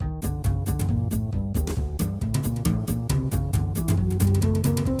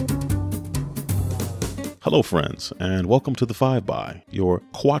Hello friends, and welcome to the 5x, your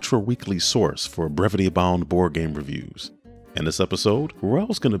quadra-weekly source for brevity-bound board game reviews. In this episode,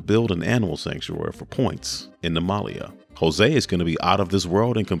 Raul's going to build an animal sanctuary for points in Nimalia. Jose is going to be out of this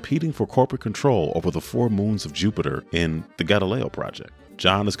world and competing for corporate control over the 4 moons of Jupiter in the Galileo project.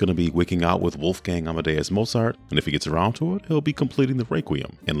 John is going to be wigging out with Wolfgang Amadeus Mozart, and if he gets around to it, he'll be completing the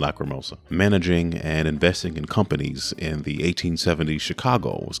Requiem in Lacrimosa. Managing and investing in companies in the 1870s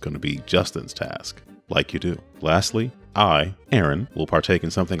Chicago was going to be Justin's task. Like you do. Lastly, I, Aaron, will partake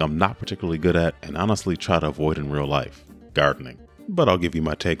in something I'm not particularly good at and honestly try to avoid in real life: gardening. But I'll give you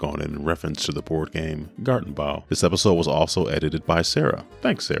my take on it in reference to the board game Gartenbau. This episode was also edited by Sarah.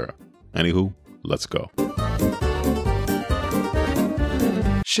 Thanks, Sarah. Anywho, let's go.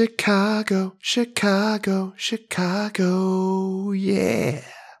 Chicago, Chicago, Chicago, yeah.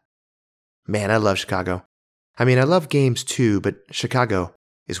 Man, I love Chicago. I mean, I love games too, but Chicago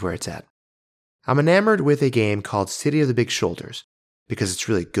is where it's at. I'm enamored with a game called City of the Big Shoulders because it's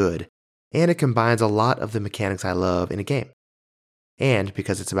really good, and it combines a lot of the mechanics I love in a game. And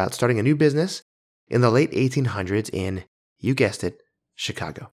because it's about starting a new business in the late 1800s in, you guessed it,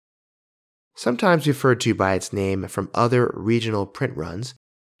 Chicago. Sometimes referred to by its name from other regional print runs,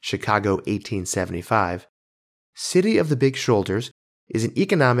 Chicago 1875, City of the Big Shoulders is an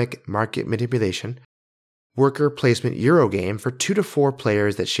economic market manipulation worker placement Euro game for 2 to 4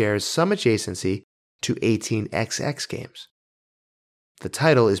 players that shares some adjacency to 18XX games. The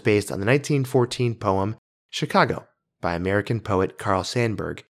title is based on the 1914 poem Chicago by American poet Carl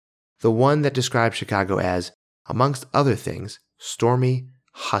Sandburg, the one that describes Chicago as, amongst other things, stormy,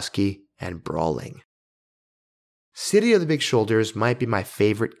 husky, and brawling. City of the Big Shoulders might be my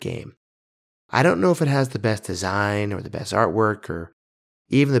favorite game. I don't know if it has the best design or the best artwork or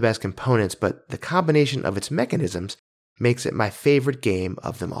even the best components, but the combination of its mechanisms makes it my favorite game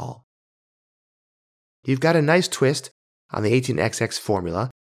of them all. You've got a nice twist on the 18XX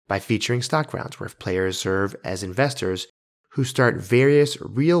formula by featuring stock rounds where players serve as investors who start various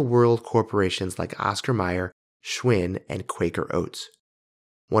real-world corporations like Oscar Mayer, Schwinn, and Quaker Oats.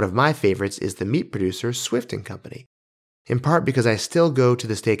 One of my favorites is the meat producer Swift & Company, in part because I still go to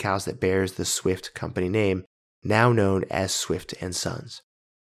the steakhouse that bears the Swift Company name, now known as Swift & Sons.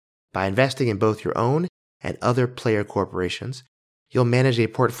 By investing in both your own and other player corporations, you'll manage a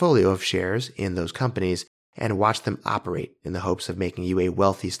portfolio of shares in those companies and watch them operate in the hopes of making you a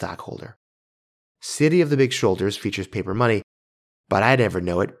wealthy stockholder. City of the Big Shoulders features paper money, but I never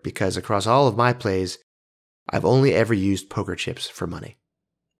know it because across all of my plays, I've only ever used poker chips for money.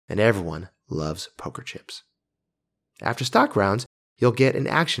 And everyone loves poker chips. After stock rounds, you'll get an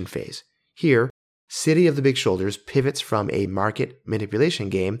action phase. Here, City of the Big Shoulders pivots from a market manipulation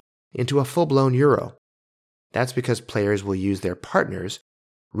game into a full-blown Euro. That's because players will use their partners,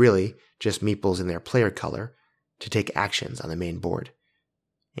 really just meeples in their player color, to take actions on the main board.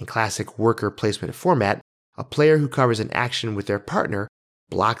 In classic worker placement format, a player who covers an action with their partner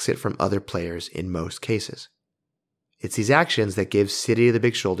blocks it from other players in most cases. It's these actions that give City of the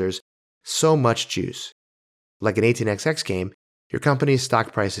Big Shoulders so much juice. Like an 18XX game, your company's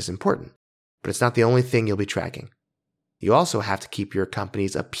stock price is important, but it's not the only thing you'll be tracking. You also have to keep your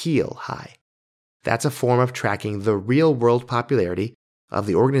company's appeal high. That's a form of tracking the real-world popularity of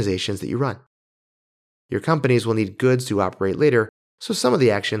the organizations that you run. Your companies will need goods to operate later, so some of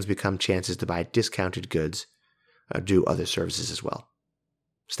the actions become chances to buy discounted goods, do other services as well.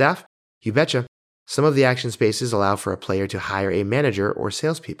 Staff? You betcha. Some of the action spaces allow for a player to hire a manager or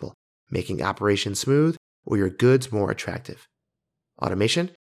salespeople, making operations smooth or your goods more attractive. Automation?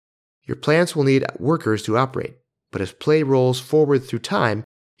 Your plants will need workers to operate, but as play rolls forward through time,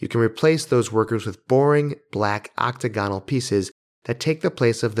 you can replace those workers with boring, black, octagonal pieces that take the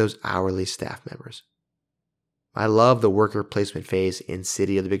place of those hourly staff members. I love the worker placement phase in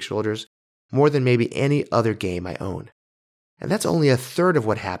City of the Big Shoulders more than maybe any other game I own. And that's only a third of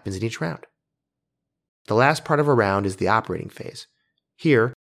what happens in each round. The last part of a round is the operating phase.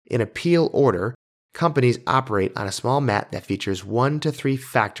 Here, in appeal order, companies operate on a small mat that features 1 to 3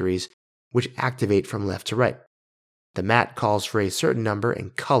 factories which activate from left to right. The mat calls for a certain number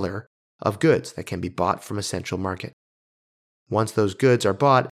and color of goods that can be bought from a central market. Once those goods are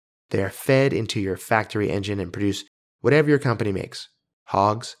bought, they are fed into your factory engine and produce whatever your company makes: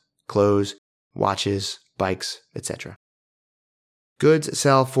 hogs, clothes, watches, bikes, etc. Goods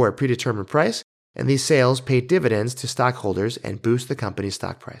sell for a predetermined price, and these sales pay dividends to stockholders and boost the company's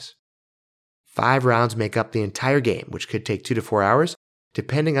stock price. 5 rounds make up the entire game, which could take 2 to 4 hours,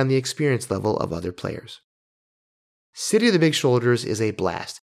 depending on the experience level of other players. City of the Big Shoulders is a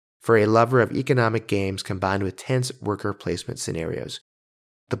blast for a lover of economic games combined with tense worker placement scenarios.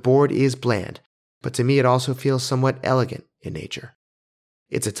 The board is bland, but to me it also feels somewhat elegant in nature.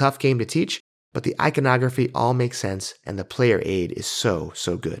 It's a tough game to teach, but the iconography all makes sense and the player aid is so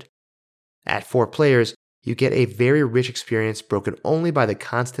good. At 4 players, you get a very rich experience broken only by the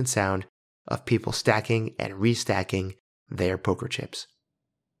constant sound of people stacking and restacking their poker chips.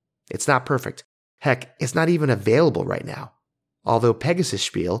 It's not perfect. Heck, it's not even available right now, although Pegasus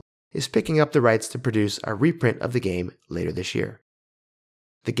Spiel is picking up the rights to produce a reprint of the game later this year.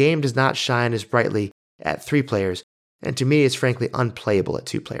 The game does not shine as brightly at 3 players, and to me it's frankly unplayable at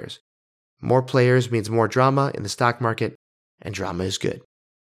 2 players. More players means more drama in the stock market, and drama is good.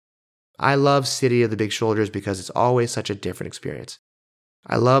 I love City of the Big Shoulders because it's always such a different experience.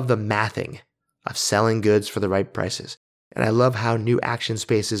 I love the mathing of selling goods for the right prices, and I love how new action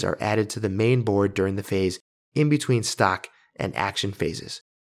spaces are added to the main board during the phase in between stock and action phases.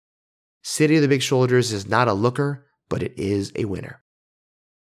 City of the Big Shoulders is not a looker, but it is a winner.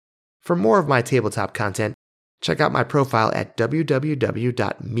 For more of my tabletop content, check out my profile at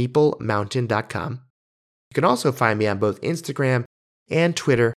www.meeplemountain.com. You can also find me on both Instagram and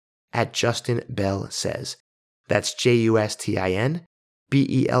Twitter at Justin Bell Says. That's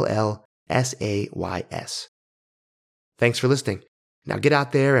JustinBellSays. Thanks for listening. Now get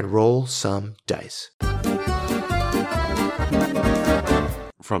out there and roll some dice.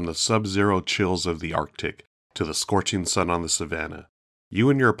 From the sub-zero chills of the Arctic to the scorching sun on the savannah, you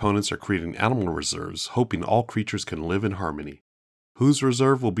and your opponents are creating animal reserves, hoping all creatures can live in harmony. Whose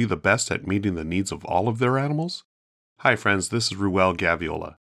reserve will be the best at meeting the needs of all of their animals? Hi friends, this is Ruel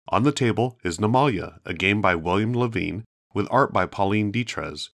Gaviola. On the table is Nimalia, a game by William Levine, with art by Pauline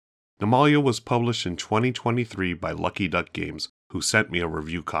Detrez. Nimalia was published in 2023 by Lucky Duck Games, who sent me a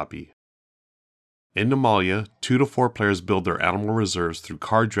review copy. In Nimalia, 2 to 4 players build their animal reserves through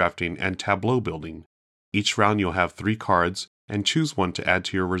card drafting and tableau building. Each round you'll have 3 cards, and choose one to add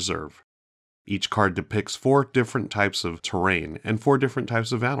to your reserve. Each card depicts 4 different types of terrain and 4 different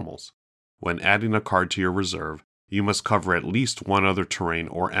types of animals. When adding a card to your reserve, you must cover at least one other terrain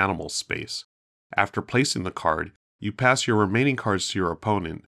or animal space. After placing the card, you pass your remaining cards to your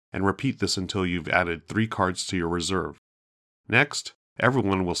opponent, and repeat this until you've added 3 cards to your reserve. Next,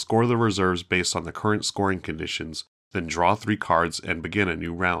 everyone will score the reserves based on the current scoring conditions, then draw 3 cards and begin a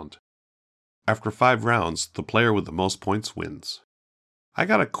new round. After 5 rounds, the player with the most points wins. I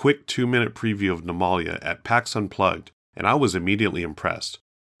got a quick 2-minute preview of Nimalia at PAX Unplugged, and I was immediately impressed.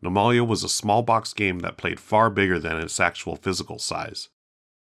 Nimalia was a small box game that played far bigger than its actual physical size.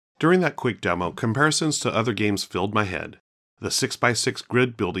 During that quick demo, comparisons to other games filled my head. The 6x6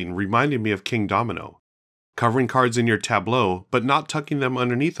 grid building reminded me of King Domino. Covering cards in your tableau, but not tucking them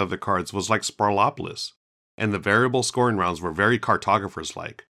underneath other cards was like Sparlopolis, and the variable scoring rounds were very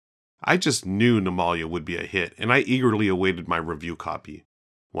cartographers-like. I just knew Nimalia would be a hit, and I eagerly awaited my review copy.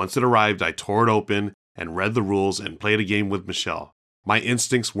 Once it arrived, I tore it open and read the rules and played a game with Michelle. My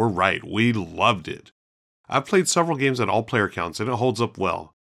instincts were right, we loved it. I've played several games at all player counts, and it holds up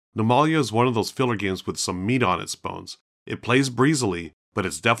well. Nimalia is one of those filler games with some meat on its bones. It plays breezily, but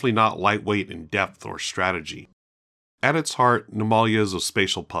it's definitely not lightweight in depth or strategy. At its heart, Nimalia is a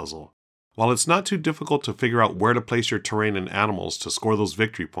spatial puzzle. While it's not too difficult to figure out where to place your terrain and animals to score those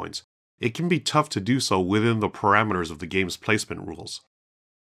victory points, it can be tough to do so within the parameters of the game's placement rules.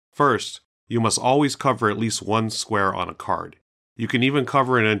 First, you must always cover at least one square on a card. You can even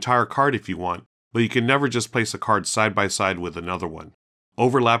cover an entire card if you want, but you can never just place a card side by side with another one.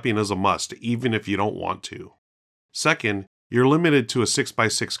 Overlapping is a must, even if you don't want to. Second, you're limited to a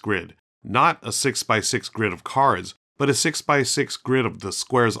 6x6 grid, not a 6x6 grid of cards, but a 6x6 grid of the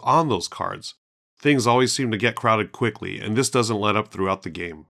squares on those cards. Things always seem to get crowded quickly, and this doesn't let up throughout the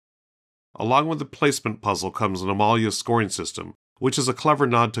game. Along with the placement puzzle comes Nimalia's scoring system, which is a clever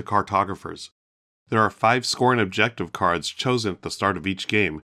nod to cartographers. There are 5 scoring objective cards chosen at the start of each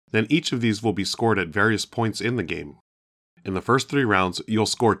game, then each of these will be scored at various points in the game. In the first 3 rounds, you'll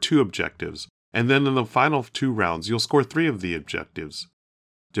score 2 objectives, and then in the final 2 rounds, you'll score 3 of the objectives.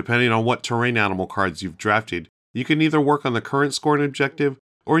 Depending on what terrain animal cards you've drafted, you can either work on the current scoring objective,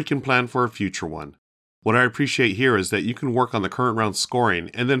 or you can plan for a future one. What I appreciate here is that you can work on the current round's scoring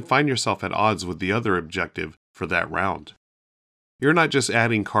and then find yourself at odds with the other objective for that round. You're not just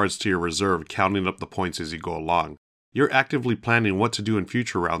adding cards to your reserve, counting up the points as you go along. You're actively planning what to do in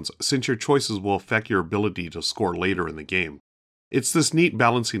future rounds, since your choices will affect your ability to score later in the game. It's this neat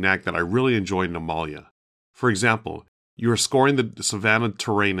balancing act that I really enjoy in Nimalia. For example, you are scoring the savanna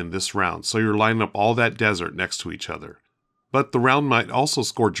terrain in this round, so you're lining up all that desert next to each other. But the round might also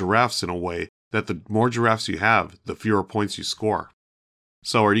score giraffes in a way that the more giraffes you have, the fewer points you score.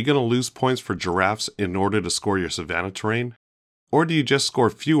 So are you going to lose points for giraffes in order to score your savanna terrain? Or do you just score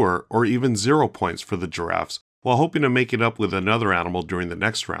fewer or even 0 points for the giraffes while hoping to make it up with another animal during the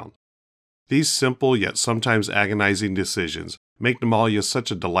next round? These simple yet sometimes agonizing decisions make Nimalia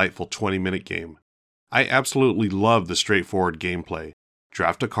such a delightful 20-minute game. I absolutely love the straightforward gameplay.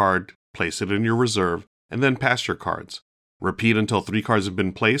 Draft a card, place it in your reserve, and then pass your cards. Repeat until 3 cards have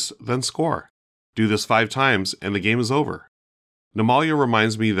been placed, then score. Do this 5 times, and the game is over. Nimalia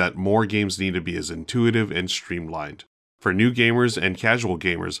reminds me that more games need to be as intuitive and streamlined. For new gamers and casual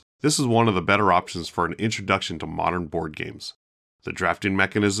gamers, this is one of the better options for an introduction to modern board games. The drafting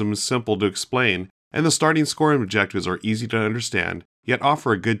mechanism is simple to explain, and the starting scoring objectives are easy to understand, yet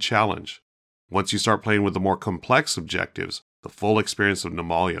offer a good challenge. Once you start playing with the more complex objectives, the full experience of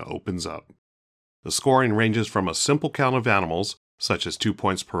Nimalia opens up. The scoring ranges from a simple count of animals, such as 2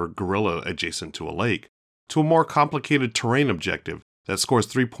 points per gorilla adjacent to a lake, to a more complicated terrain objective that scores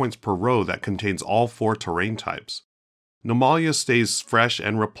 3 points per row that contains all 4 terrain types. Nimalia stays fresh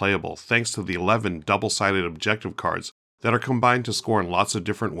and replayable thanks to the 11 double-sided objective cards that are combined to score in lots of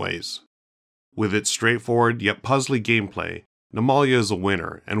different ways. With its straightforward yet puzzly gameplay, Nimalia is a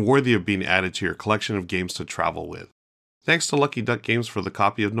winner and worthy of being added to your collection of games to travel with. Thanks to Lucky Duck Games for the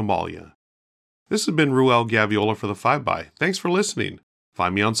copy of Nimalia. This has been Ruel Gaviola for the 5x. Thanks for listening.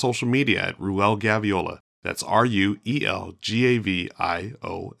 Find me on social media at Ruel Gaviola. That's RuelGaviola.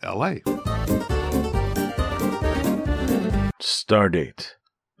 Stardate.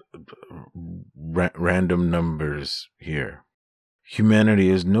 Random numbers here. Humanity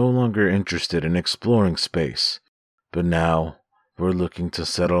is no longer interested in exploring space, but now we're looking to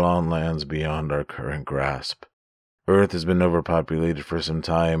settle on lands beyond our current grasp. Earth has been overpopulated for some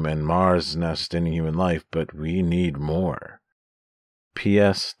time, and Mars is now sustaining human life, but we need more.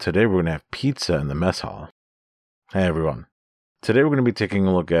 P.S. Today we're going to have pizza in the mess hall. Hey everyone. Today we're going to be taking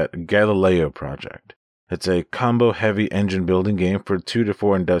a look at Galileo Project. It's a combo-heavy engine-building game for 2 to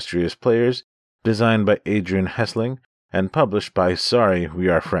 4 industrious players, designed by Adrian Hessling, and published by Sorry, We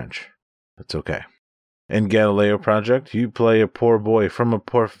Are French. That's okay. In Galileo Project, you play a poor boy from a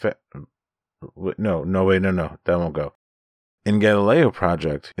poor No, that won't go. In Galileo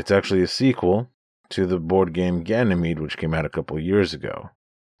Project, it's actually a sequel to the board game Ganymede, which came out a couple years ago.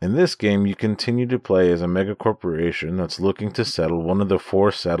 In this game, you continue to play as a mega corporation that's looking to settle one of the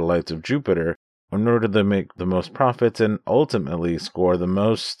 4 satellites of Jupiter in order to make the most profits and ultimately score the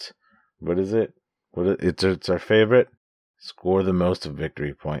most... What is it? It's our favorite. Score the most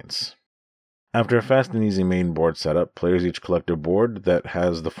victory points. After a fast and easy main board setup, players each collect a board that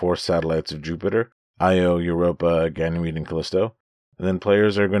has the 4 satellites of Jupiter, Io, Europa, Ganymede, and Callisto. And then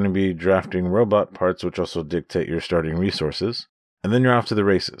players are going to be drafting robot parts, which also dictate your starting resources. And then you're off to the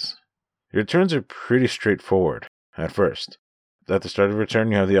races. Your turns are pretty straightforward at first. At the start of your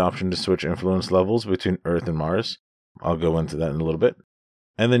turn, you have the option to switch influence levels between Earth and Mars. I'll go into that in a little bit.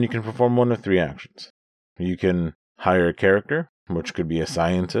 And then you can perform one of 3 actions. You can hire a character, which could be a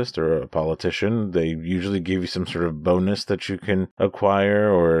scientist or a politician. They usually give you some sort of bonus that you can acquire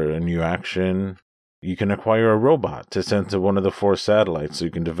or a new action. You can acquire a robot to send to one of the 4 satellites so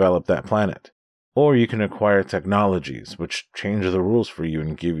you can develop that planet. Or you can acquire technologies, which change the rules for you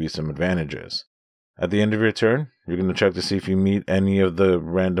and give you some advantages. At the end of your turn, you're going to check to see if you meet any of the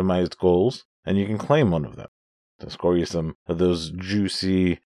randomized goals, and you can claim one of them to score you some of those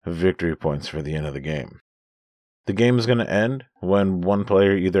juicy victory points for the end of the game. The game is going to end when one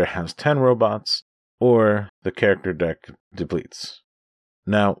player either has 10 robots or the character deck depletes.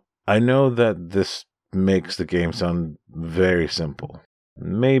 Now, I know that this makes the game sound very simple.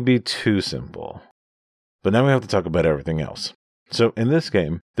 Maybe too simple. But now we have to talk about everything else. So in this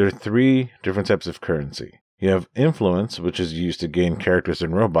game, there are 3 different types of currency. You have influence, which is used to gain characters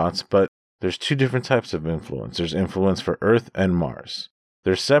and robots, but there's 2 different types of influence. There's influence for Earth and Mars.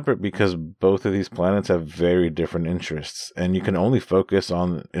 They're separate because both of these planets have very different interests, and you can only focus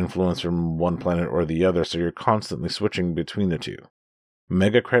on influence from one planet or the other, so you're constantly switching between the 2.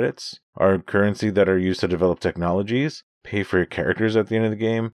 Mega credits are currency that are used to develop technologies, pay for your characters at the end of the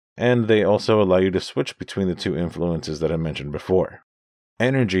game, and they also allow you to switch between the 2 influences that I mentioned before.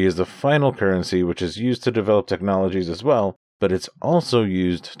 Energy is the final currency, which is used to develop technologies as well, but it's also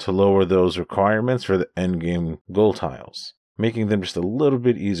used to lower those requirements for the endgame goal tiles, making them just a little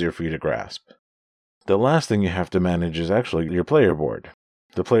bit easier for you to grasp. The last thing you have to manage is actually your player board.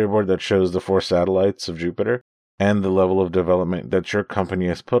 The player board that shows the 4 satellites of Jupiter and the level of development that your company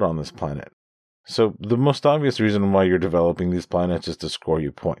has put on this planet. So the most obvious reason why you're developing these planets is to score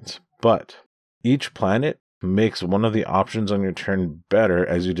you points. But each planet makes one of the options on your turn better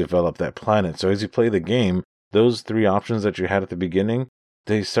as you develop that planet. So as you play the game, those 3 options that you had at the beginning,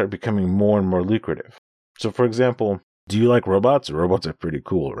 they start becoming more and more lucrative. So for example, Do you like robots? Robots are pretty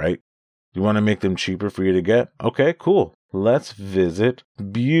cool, right? You want to make them cheaper for you to get? Okay, cool. Let's visit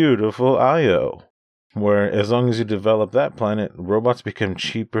beautiful Io, where as long as you develop that planet, robots become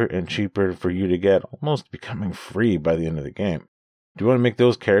cheaper and cheaper for you to get, almost becoming free by the end of the game. Do you want to make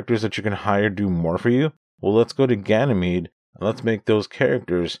those characters that you can hire do more for you? Well, let's go to Ganymede and let's make those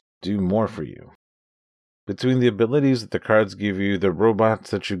characters do more for you. Between the abilities that the cards give you, the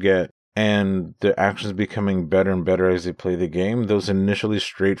robots that you get, and the actions becoming better and better as you play the game, those initially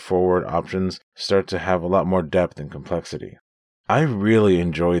straightforward options start to have a lot more depth and complexity. I really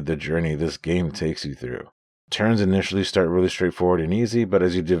enjoyed the journey this game takes you through. Turns initially start really straightforward and easy, but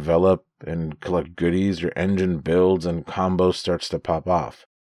as you develop and collect goodies, your engine builds and combos starts to pop off.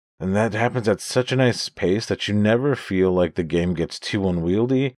 And that happens at such a nice pace that you never feel like the game gets too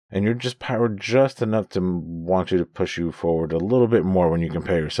unwieldy, and you're just powered just enough to want you to push you forward a little bit more when you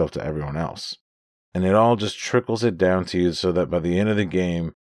compare yourself to everyone else. And it all just trickles it down to you so that by the end of the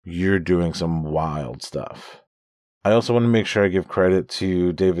game, you're doing some wild stuff. I also want to make sure I give credit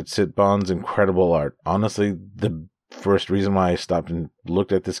to David Sitbon's incredible art. Honestly, the first reason why I stopped and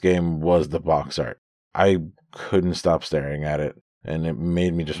looked at this game was the box art. I couldn't stop staring at it. And it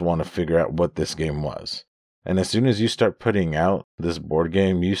made me just want to figure out what this game was. And as soon as you start putting out this board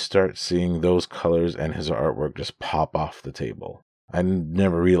game, you start seeing those colors and his artwork just pop off the table. I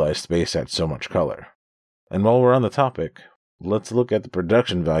never realized space had so much color. And while we're on the topic, let's look at the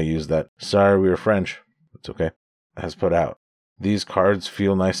production values that Sorry We Are French, it's okay, has put out. These cards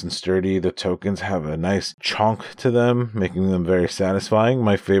feel nice and sturdy. The tokens have a nice chonk to them, making them very satisfying.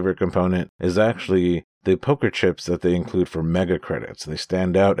 My favorite component is actually the poker chips that they include for mega credits. They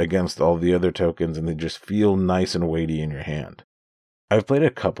stand out against all the other tokens and they just feel nice and weighty in your hand. I've played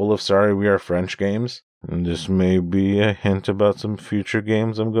a couple of Sorry We Are French games, and this may be a hint about some future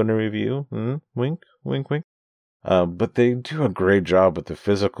games I'm going to review. Wink, wink, wink. But they do a great job with the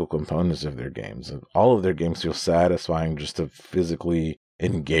physical components of their games. All of their games feel satisfying just to physically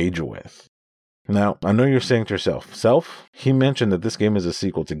engage with. Now, I know you're saying to yourself, Self, he mentioned that this game is a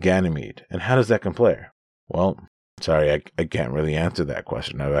sequel to Ganymede, and how does that compare? Well, sorry, I can't really answer that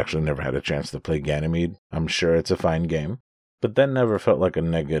question. I've actually never had a chance to play Ganymede. I'm sure it's a fine game, but that never felt like a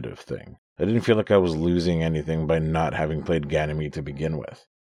negative thing. I didn't feel like I was losing anything by not having played Ganymede to begin with.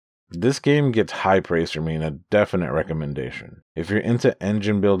 This game gets high praise from me and a definite recommendation. If you're into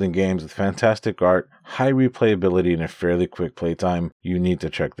engine building games with fantastic art, high replayability, and a fairly quick playtime, you need to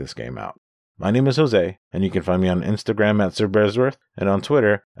check this game out. My name is Jose, and you can find me on Instagram at SirBearsworth and on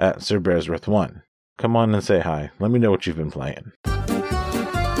Twitter at SirBearsworth1. Come on and say hi. Let me know what you've been playing.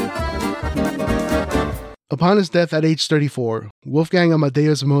 Upon his death at age 34, Wolfgang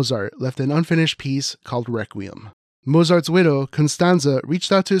Amadeus Mozart left an unfinished piece called Requiem. Mozart's widow, Constanza,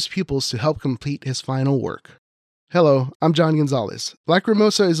 reached out to his pupils to help complete his final work. Hello, I'm John Gonzalez.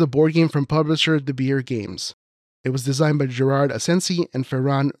 Lacrimosa is a board game from publisher De Beer Games. It was designed by Gerard Asensi and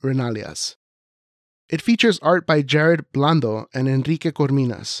Ferran Renalias. It features art by Jared Blando and Enrique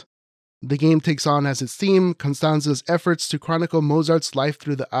Corminas. The game takes on as its theme Constanza's efforts to chronicle Mozart's life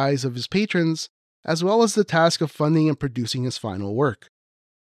through the eyes of his patrons, as well as the task of funding and producing his final work.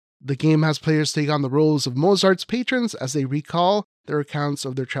 The game has players take on the roles of Mozart's patrons as they recall their accounts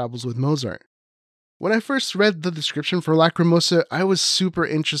of their travels with Mozart. When I first read the description for Lacrimosa, I was super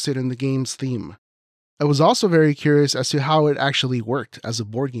interested in the game's theme. I was also very curious as to how it actually worked as a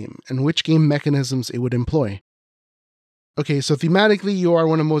board game and which game mechanisms it would employ. Okay, so thematically, you are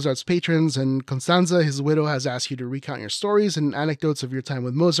one of Mozart's patrons, and Constanza, his widow, has asked you to recount your stories and anecdotes of your time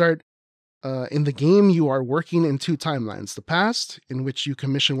with Mozart. In the game, you are working in two timelines: the past, in which you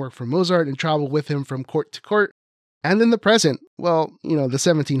commission work for Mozart and travel with him from court to court, and in the present, well, the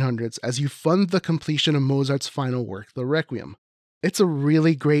 1700s, as you fund the completion of Mozart's final work, the Requiem. It's a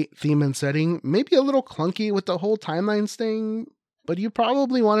really great theme and setting, maybe a little clunky with the whole timelines thing, but you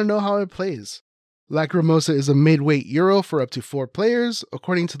probably want to know how it plays. Lacrimosa is a mid-weight Euro for up to 4 players.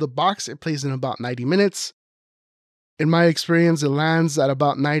 According to the box, it plays in about 90 minutes. In my experience, it lands at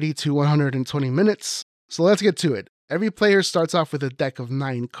about 90 to 120 minutes. So let's get to it. Every player starts off with a deck of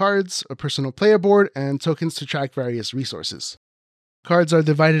 9 cards, a personal player board, and tokens to track various resources. Cards are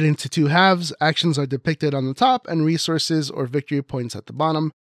divided into 2 halves, actions are depicted on the top, and resources or victory points at the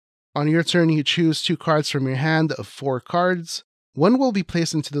bottom. On your turn, you choose 2 cards from your hand of 4 cards. One will be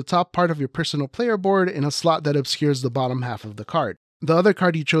placed into the top part of your personal player board in a slot that obscures the bottom half of the card. The other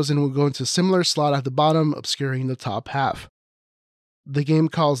card you've chosen will go into a similar slot at the bottom, obscuring the top half. The game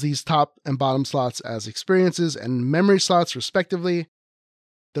calls these top and bottom slots as experiences and memory slots, respectively.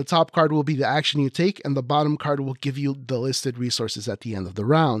 The top card will be the action you take, and the bottom card will give you the listed resources at the end of the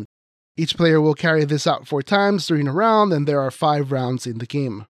round. Each player will carry this out 4 times during a round, and there are 5 rounds in the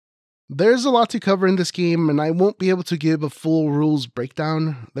game. There's a lot to cover in this game, and I won't be able to give a full rules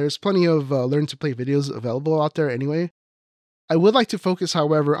breakdown. There's plenty of learn-to-play videos available out there anyway. I would like to focus,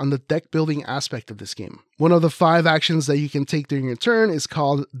 however, on the deck building aspect of this game. One of the 5 actions that you can take during your turn is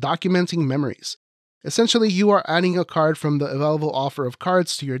called documenting memories. Essentially, you are adding a card from the available offer of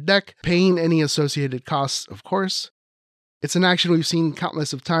cards to your deck, paying any associated costs, of course. It's an action we've seen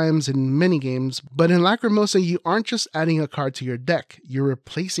countless of times in many games, but in Lacrimosa, you aren't just adding a card to your deck, you're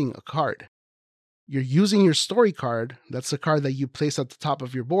replacing a card. You're using your story card, that's the card that you place at the top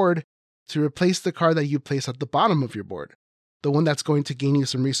of your board, to replace the card that you place at the bottom of your board, the one that's going to gain you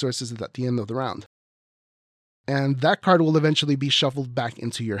some resources at the end of the round. And that card will eventually be shuffled back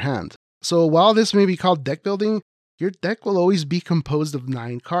into your hand. So while this may be called deck building, your deck will always be composed of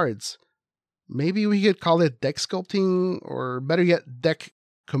 9 cards. Maybe we could call it deck sculpting, or better yet, deck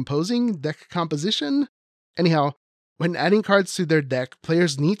composing, deck composition? Anyhow, when adding cards to their deck,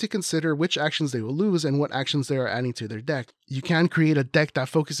 players need to consider which actions they will lose and what actions they are adding to their deck. You can create a deck that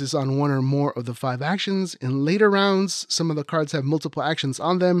focuses on one or more of the 5 actions. In later rounds, some of the cards have multiple actions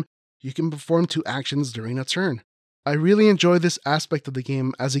on them. You can perform 2 actions during a turn. I really enjoy this aspect of the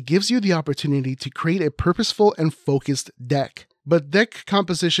game as it gives you the opportunity to create a purposeful and focused deck. But deck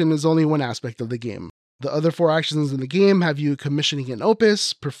composition is only one aspect of the game. The other 4 actions in the game have you commissioning an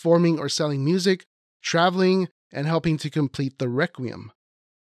opus, performing or selling music, traveling, and helping to complete the Requiem.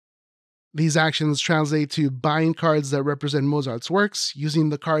 These actions translate to buying cards that represent Mozart's works, using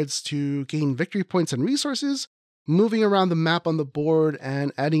the cards to gain victory points and resources, moving around the map on the board,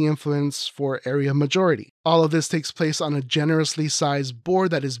 and adding influence for area majority. All of this takes place on a generously sized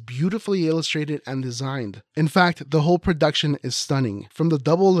board that is beautifully illustrated and designed. In fact, the whole production is stunning. From the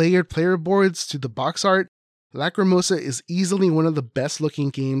double-layered player boards to the box art, Lacrimosa is easily one of the best-looking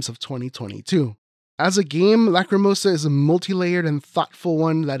games of 2022. As a game, Lacrimosa is a multi-layered and thoughtful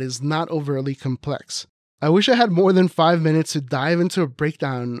one that is not overly complex. I wish I had more than 5 minutes to dive into a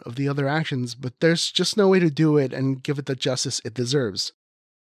breakdown of the other actions, but there's just no way to do it and give it the justice it deserves.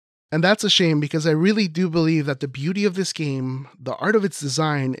 And that's a shame because I really do believe that the beauty of this game, the art of its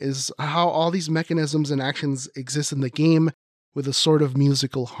design, is how all these mechanisms and actions exist in the game with a sort of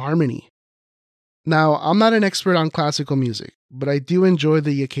musical harmony. Now, I'm not an expert on classical music, but I do enjoy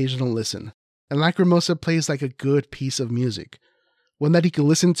the occasional listen, and Lacrimosa plays like a good piece of music. One that you can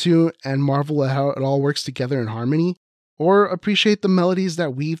listen to and marvel at how it all works together in harmony, or appreciate the melodies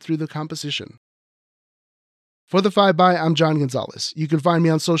that weave through the composition. For the 5x, I'm John Gonzalez. You can find me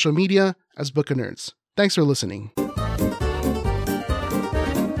on social media as Book of Nerds. Thanks for listening.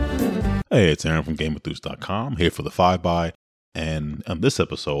 Hey, it's Aaron from GameWithDeuce.com here for the 5x, and on this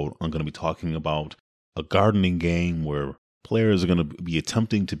episode, I'm going to be talking about a gardening game where players are going to be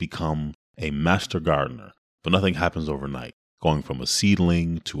attempting to become a master gardener, but nothing happens overnight. Going from a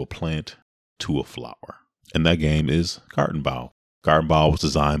seedling to a plant to a flower. And that game is Gartenbau. Gartenbau was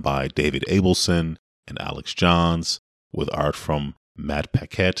designed by David Abelson and Alex Johns, with art from Matt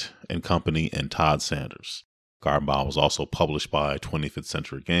Paquette and Company and Todd Sanders. Gartenbau was also published by 25th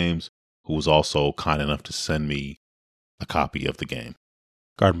Century Games, who was also kind enough to send me a copy of the game.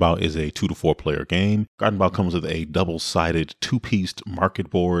 Gartenbau is a 2 to 4 player game. Gartenbau comes with a double-sided 2-pieced market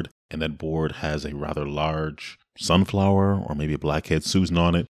board, and that board has a rather large sunflower or maybe a blackhead Susan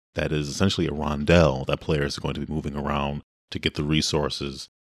on it that is essentially a rondelle that players are going to be moving around to get the resources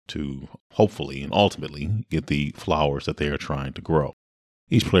to hopefully and ultimately get the flowers that they are trying to grow.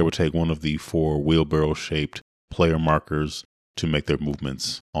 Each player will take one of the 4 wheelbarrow-shaped player markers to make their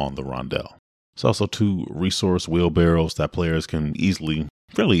movements on the rondelle. There's also 2 resource wheelbarrows that players can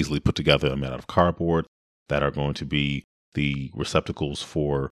fairly easily put together made out of cardboard that are going to be the receptacles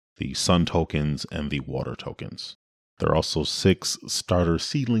for the sun tokens and the water tokens. There are also 6 starter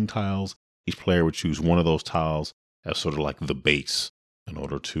seedling tiles. Each player would choose one of those tiles as sort of like the base in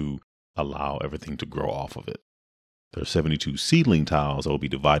order to allow everything to grow off of it. There are 72 seedling tiles that will be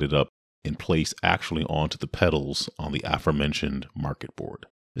divided up and placed actually onto the petals on the aforementioned market board.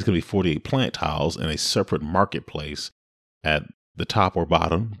 There's going to be 48 plant tiles in a separate marketplace at the top or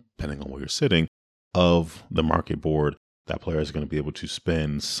bottom, depending on where you're sitting, of the market board that players are going to be able to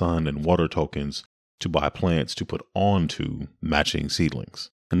spend sun and water tokens to buy plants to put onto matching seedlings.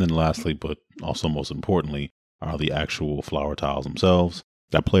 And then lastly, but also most importantly, are the actual flower tiles themselves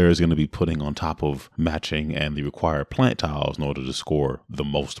that players are going to be putting on top of matching and the required plant tiles in order to score the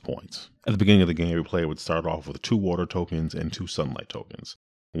most points. At the beginning of the game, every player would start off with 2 water tokens and 2 sunlight tokens.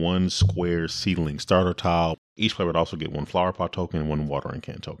 1 square seedling starter tile. Each player would also get 1 flower pot token and 1 watering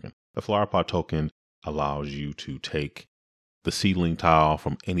can token. The flower pot token allows you to take the seedling tile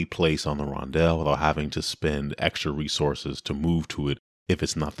from any place on the rondel without having to spend extra resources to move to it if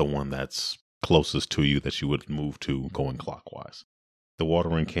it's not the one that's closest to you that you would move to going clockwise. The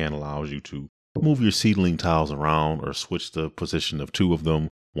watering can allows you to move your seedling tiles around or switch the position of 2 of them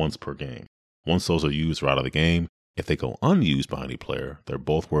once per game. Once those are used, they're out of the game. If they go unused by any player, they're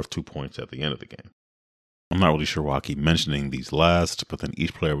both worth 2 points at the end of the game. I'm not really sure why I keep mentioning these last, but then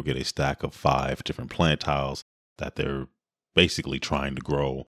each player will get a stack of 5 different plant tiles that they're basically trying to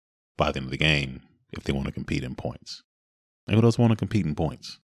grow by the end of the game if they want to compete in points. And who doesn't want to compete in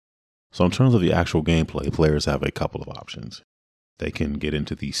points? So in terms of the actual gameplay, players have a couple of options. They can get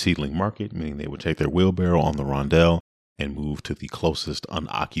into the seedling market, meaning they would take their wheelbarrow on the rondel and move to the closest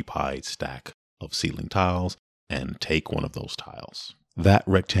unoccupied stack of seedling tiles and take one of those tiles. That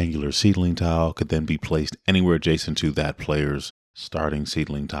rectangular seedling tile could then be placed anywhere adjacent to that player's starting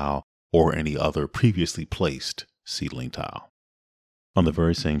seedling tile or any other previously placed seedling tile. On the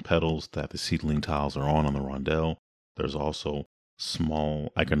very same petals that the seedling tiles are on the rondel, there's also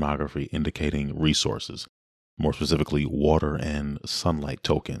small iconography indicating resources, more specifically water and sunlight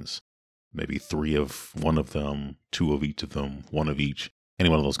tokens. Maybe 3 of one of them, 2 of each of them, 1 of each. Any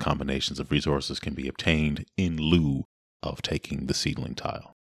one of those combinations of resources can be obtained in lieu of taking the seedling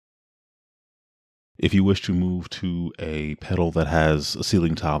tile. If you wish to move to a petal that has a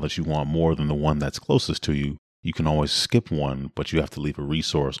seedling tile that you want more than the one that's closest to you, you can always skip one, but you have to leave a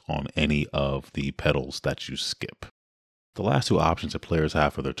resource on any of the petals that you skip. The last 2 options that players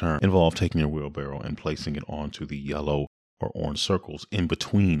have for their turn involve taking your wheelbarrow and placing it onto the yellow or orange circles in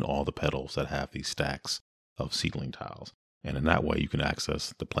between all the petals that have these stacks of seedling tiles. And in that way, you can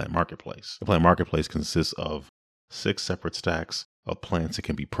access the plant marketplace. The plant marketplace consists of 6 separate stacks of plants that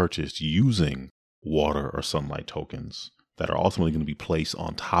can be purchased using water or sunlight tokens that are ultimately going to be placed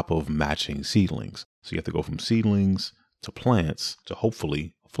on top of matching seedlings. So you have to go from seedlings to plants to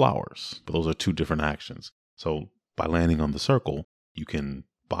hopefully flowers. But those are 2 different actions. So by landing on the circle, you can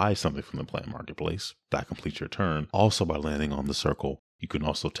buy something from the plant marketplace. That completes your turn. Also, by landing on the circle, you can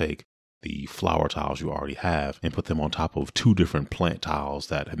also take the flower tiles you already have and put them on top of 2 different plant tiles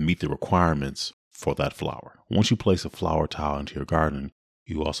that meet the requirements for that flower. Once you place a flower tile into your garden,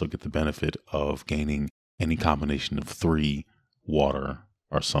 you also get the benefit of gaining any combination of 3 water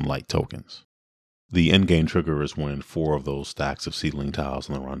or sunlight tokens. The end game trigger is when 4 of those stacks of seedling tiles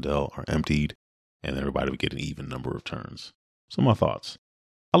on the rondel are emptied, and everybody would get an even number of turns. So my thoughts.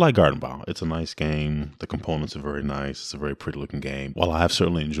 I like Gartenbau. It's a nice game. The components are very nice. It's a very pretty looking game. While I have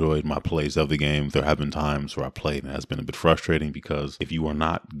certainly enjoyed my plays of the game, there have been times where I played and it has been a bit frustrating because if you are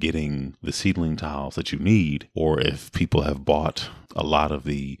not getting the seedling tiles that you need, or if people have bought a lot of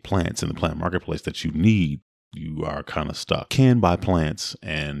the plants in the plant marketplace that you need, you are kind of stuck. You can buy plants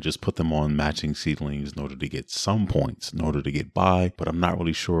and just put them on matching seedlings in order to get some points, in order to get by, but I'm not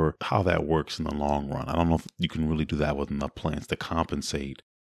really sure how that works in the long run. I don't know if you can really do that with enough plants to compensate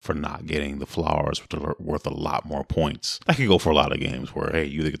for not getting the flowers, which are worth a lot more points. That could go for a lot of games where, hey,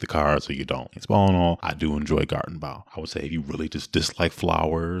 you either get the cards or you don't. It's all in all, I do enjoy Gartenbau. I would say if you really just dislike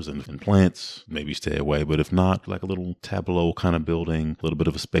flowers and plants, maybe stay away. But if not, like a little tableau kind of building, a little bit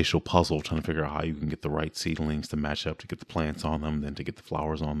of a spatial puzzle, trying to figure out how you can get the right seedlings to match up to get the plants on them, then to get the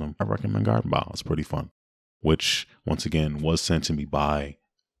flowers on them, I recommend Gartenbau. It's pretty fun. Which, once again, was sent to me by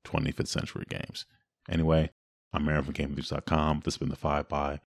 25th Century Games. Anyway, I'm Aaron from GameReviews.com. This has been the 5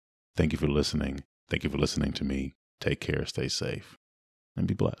 by. Thank you for listening. Thank you for listening to me. Take care, stay safe, and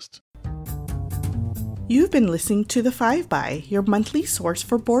be blessed. You've been listening to The 5 by, your monthly source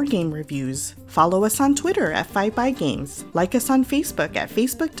for board game reviews. Follow us on Twitter at 5bygames. Like us on Facebook at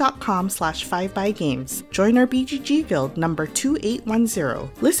facebook.com/5bygames. Join our BGG Guild number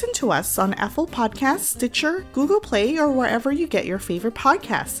 2810. Listen to us on Apple Podcasts, Stitcher, Google Play, or wherever you get your favorite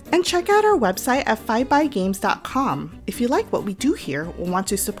podcasts. And check out our website at 5bygames.com. If you like what we do here or want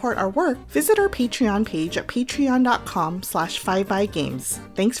to support our work, visit our Patreon page at patreon.com/5bygames.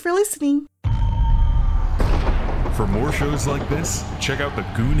 Thanks for listening. For more shows like this, check out the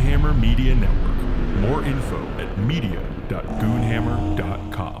Goonhammer Media Network. More info at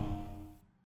media.goonhammer.com.